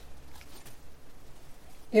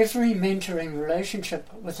Every mentoring relationship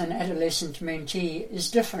with an adolescent mentee is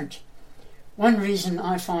different. One reason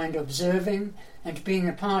I find observing and being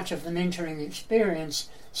a part of the mentoring experience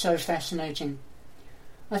so fascinating.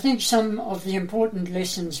 I think some of the important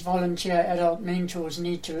lessons volunteer adult mentors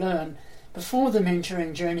need to learn before the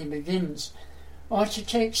mentoring journey begins are to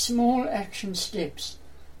take small action steps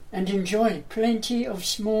and enjoy plenty of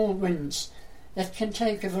small wins that can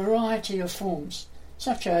take a variety of forms,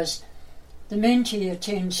 such as the mentee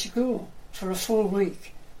attends school for a full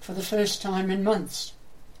week for the first time in months,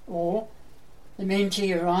 or the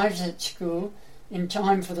mentee arrives at school in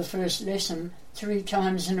time for the first lesson 3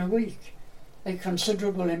 times in a week, a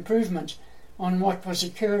considerable improvement on what was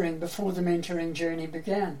occurring before the mentoring journey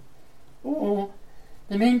began. Or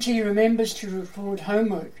the mentee remembers to record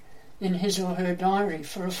homework in his or her diary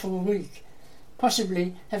for a full week,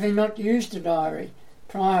 possibly having not used a diary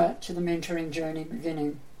prior to the mentoring journey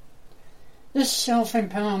beginning. This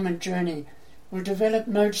self-empowerment journey will develop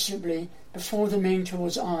noticeably before the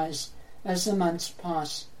mentor's eyes as the months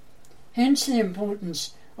pass. Hence the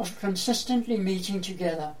importance of consistently meeting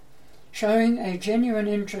together, showing a genuine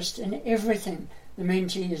interest in everything the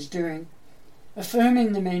mentee is doing,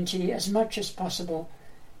 affirming the mentee as much as possible,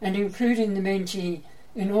 and including the mentee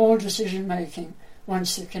in all decision-making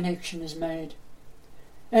once the connection is made.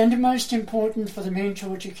 And most important for the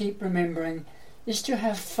mentor to keep remembering is to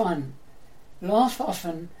have fun. Laugh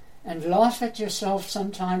often and laugh at yourself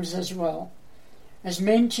sometimes as well, as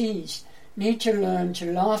mentees need to learn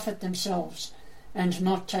to laugh at themselves and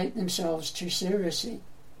not take themselves too seriously.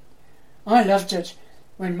 I loved it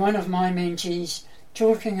when one of my mentees,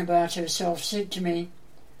 talking about herself, said to me,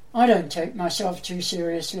 "I don't take myself too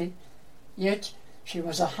seriously," yet she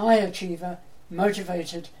was a high achiever,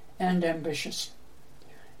 motivated and ambitious.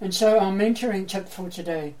 And so our mentoring tip for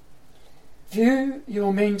today: view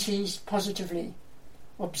your mentees positively,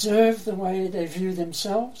 observe the way they view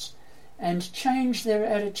themselves, and change their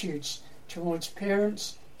attitudes towards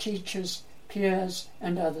parents, teachers, peers,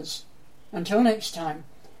 and others. Until next time,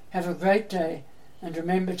 have a great day, and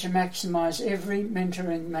remember to maximize every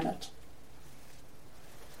mentoring minute.